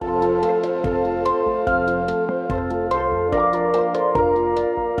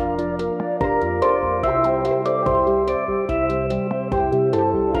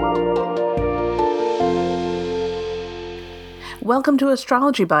Welcome to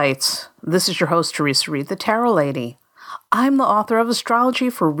Astrology Bites. This is your host, Teresa Reed, the Tarot Lady. I'm the author of Astrology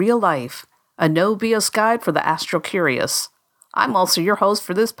for Real Life, a no-BS guide for the astro-curious. I'm also your host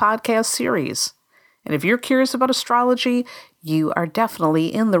for this podcast series. And if you're curious about astrology, you are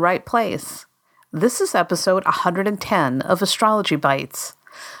definitely in the right place. This is episode 110 of Astrology Bites,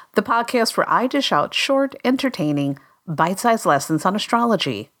 the podcast where I dish out short, entertaining, bite-sized lessons on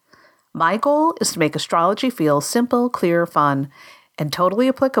astrology. My goal is to make astrology feel simple, clear, fun, and totally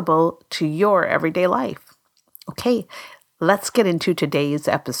applicable to your everyday life. Okay, let's get into today's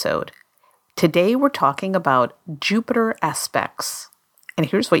episode. Today we're talking about Jupiter aspects. And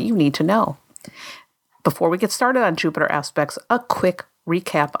here's what you need to know. Before we get started on Jupiter aspects, a quick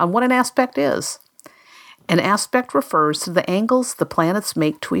recap on what an aspect is. An aspect refers to the angles the planets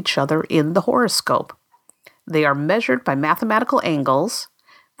make to each other in the horoscope. They are measured by mathematical angles,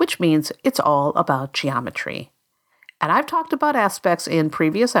 which means it's all about geometry. And I've talked about aspects in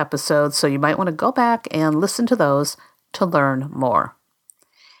previous episodes, so you might want to go back and listen to those to learn more.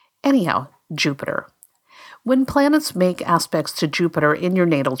 Anyhow, Jupiter. When planets make aspects to Jupiter in your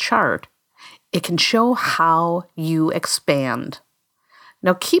natal chart, it can show how you expand.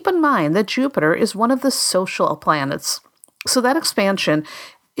 Now keep in mind that Jupiter is one of the social planets, so that expansion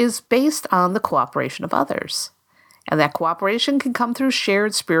is based on the cooperation of others. And that cooperation can come through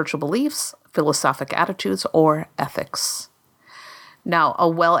shared spiritual beliefs, philosophic attitudes, or ethics. Now, a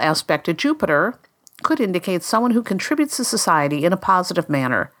well-aspected Jupiter could indicate someone who contributes to society in a positive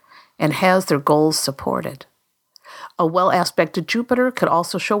manner and has their goals supported. A well-aspected Jupiter could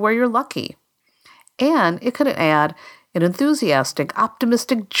also show where you're lucky. And it could add an enthusiastic,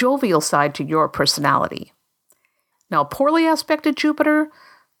 optimistic, jovial side to your personality. Now, a poorly aspected Jupiter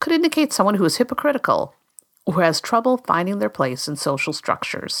could indicate someone who is hypocritical, who has trouble finding their place in social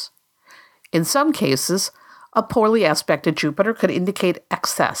structures. In some cases, a poorly aspected Jupiter could indicate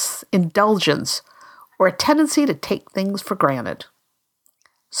excess, indulgence, or a tendency to take things for granted.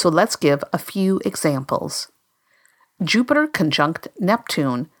 So let's give a few examples. Jupiter conjunct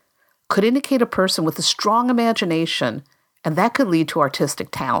Neptune could indicate a person with a strong imagination, and that could lead to artistic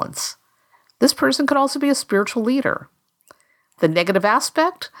talents. This person could also be a spiritual leader. The negative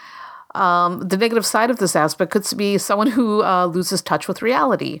side of this aspect could be someone who loses touch with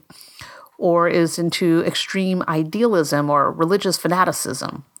reality or is into extreme idealism or religious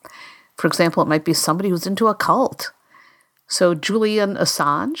fanaticism. For example, it might be somebody who's into a cult. So Julian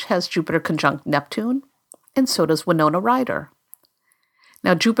Assange has Jupiter conjunct Neptune, and so does Winona Ryder.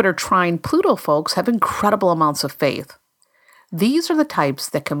 Now, Jupiter trine Pluto folks have incredible amounts of faith. These are the types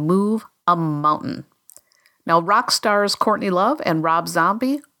that can move a mountain. Now, rock stars Courtney Love and Rob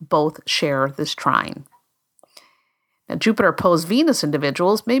Zombie both share this trine. Now, Jupiter opposed Venus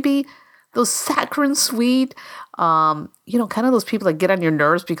individuals may be those saccharine sweet, kind of those people that get on your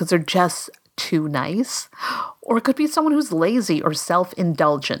nerves because they're just too nice. Or it could be someone who's lazy or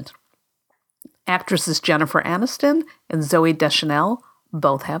self-indulgent. Actresses Jennifer Aniston and Zooey Deschanel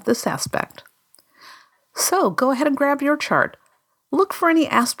both have this aspect. So go ahead and grab your chart. Look for any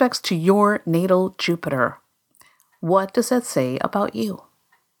aspects to your natal Jupiter. What does that say about you?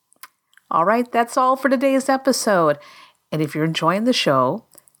 All right, that's all for today's episode. And if you're enjoying the show,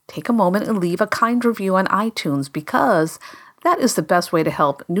 take a moment and leave a kind review on iTunes because that is the best way to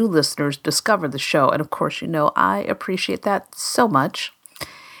help new listeners discover the show. And of course, I appreciate that so much.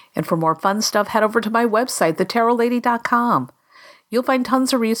 And for more fun stuff, head over to my website, thetarotlady.com. You'll find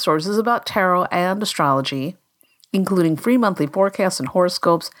tons of resources about tarot and astrology, including free monthly forecasts and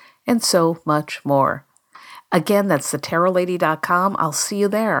horoscopes, and so much more. Again, that's thetarotlady.com. I'll see you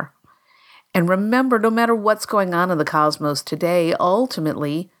there. And remember, no matter what's going on in the cosmos today,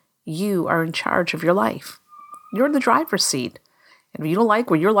 ultimately, you are in charge of your life. You're in the driver's seat. And if you don't like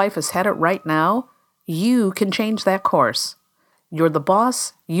where your life is headed right now, you can change that course. You're the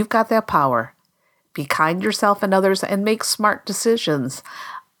boss. You've got that power. Be kind to yourself and others and make smart decisions.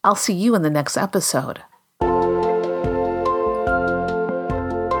 I'll see you in the next episode.